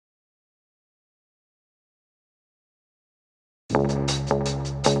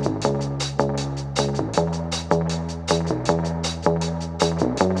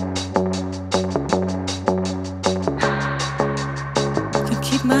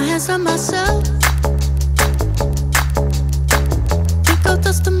my hands on myself. Pick up,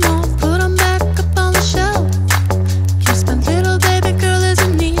 dust them off, put them back up on the shelf. Kiss my little baby girl is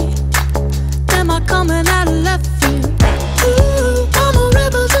in need. Am I coming out of left field? Ooh, I'm a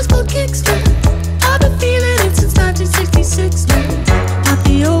rebel just for kicks now. I've been feeling it since 1966 now. Might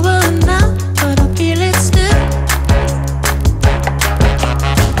be over now, but I feel it still.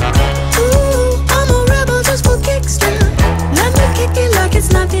 Ooh, I'm a rebel just for kicks now. Let me kick it like it's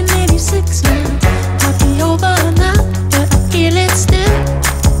 1986 now. Might be over now, but I feel it still.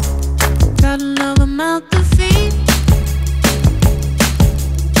 Got another mouth to feed.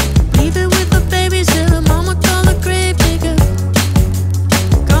 Leave it with the babies till the mama call the grave digger.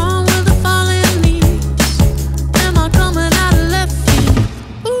 Gone with the falling leaves. Am I coming out of left field?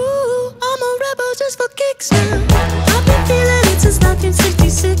 Ooh, I'm a rebel just for kicks now. I've been feeling it since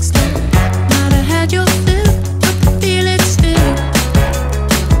 1966 now. Might have had your fill, but I feel it still.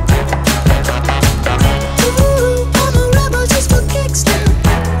 Ooh, I'm a rebel just for kicks now.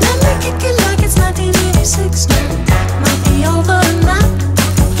 Let me kick it like it's 1986 now. Might be over now,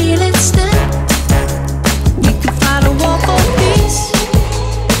 I feel it still. We could fight a war for peace.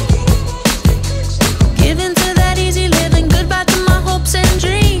 Give in to that easy living, goodbye to my hopes and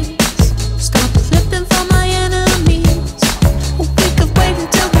dreams. Stop flipping for my enemies. We could wait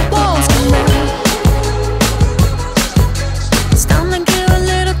until the walls come down. It's time to give a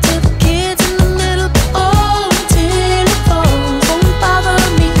little to the kids in the middle. Oh, till it falls, won't bother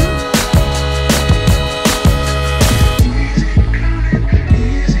me.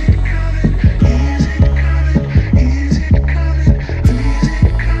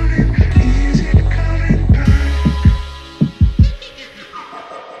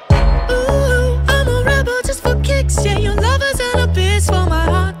 Ooh, I'm a rebel just for kicks. Yeah, your love is an abyss for my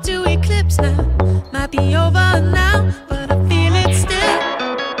heart to eclipse now. Might be over now, but I feel it still.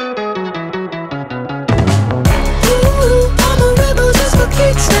 Ooh, I'm a rebel just for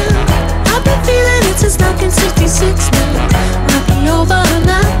kicks now. I've been feeling it since 1966 now. Might be over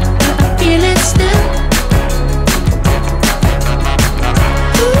now, but I feel it still.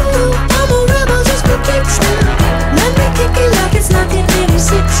 Ooh, I'm a rebel just for kicks now. Let me kick it like it's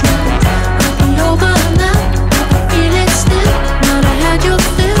 1986 now. Might be over now, but I feel it still. Might have had your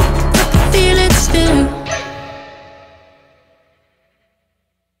fill, but I feel it still.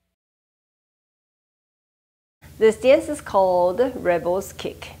 This dance is called Rebel's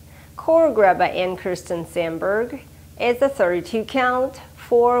Kick, choreographed by Ann-Kristin Sandberg. It's a 32 count,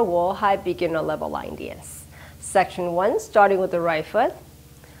 4-wall high beginner level line dance. Section 1, starting with the right foot.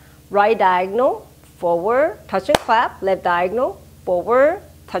 Right diagonal, forward, touch and clap. Left diagonal, forward,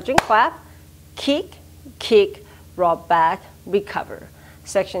 touch and clap. Kick, kick, rock back, recover.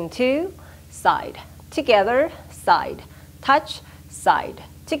 Section 2, side, together, side, touch, side,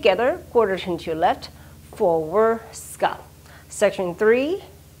 together, quarter turn to left, forward, scuff. Section 3,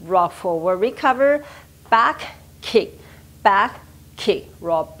 rock forward, recover, back, kick,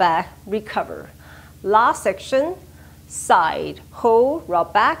 rock back, recover. Last section, side, hold,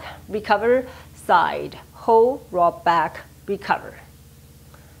 rock back, recover, side, hold, rock back, recover.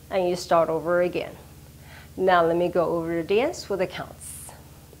 And you start over again. Now let me go over the dance with the counts.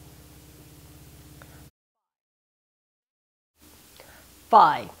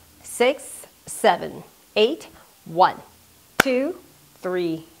 5, 6, 7, 8, 1, 2,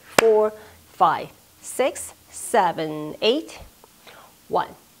 3, 4, 5, 6, 7, 8,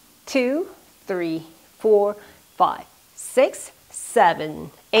 1, 2, 3, 4, 5, 6,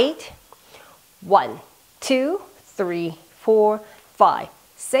 7, 8, 1, 2, 3, 4, 5,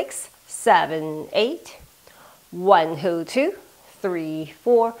 6, 7, 8, 1, hold 2, 3,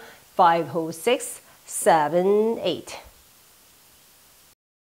 4, 5, hold 6, 7, 8.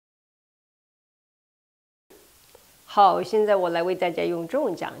 好，现在我来为大家用中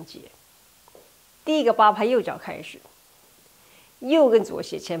文讲解。第一个8拍右脚开始，右跟左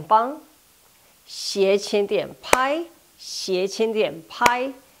斜前方，斜前点拍，斜前点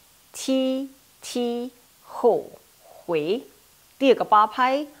拍，踢踢后回。第二个8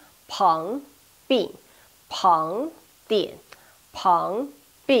拍旁并，旁点，旁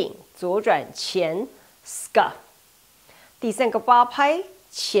并，左转前 scuff。第三个8拍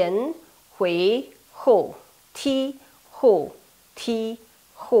前回后。踢后踢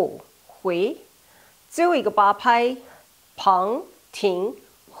后回，最后一个8拍旁停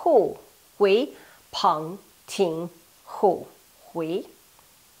后回，旁停后回，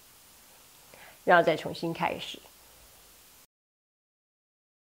然后再重新开始。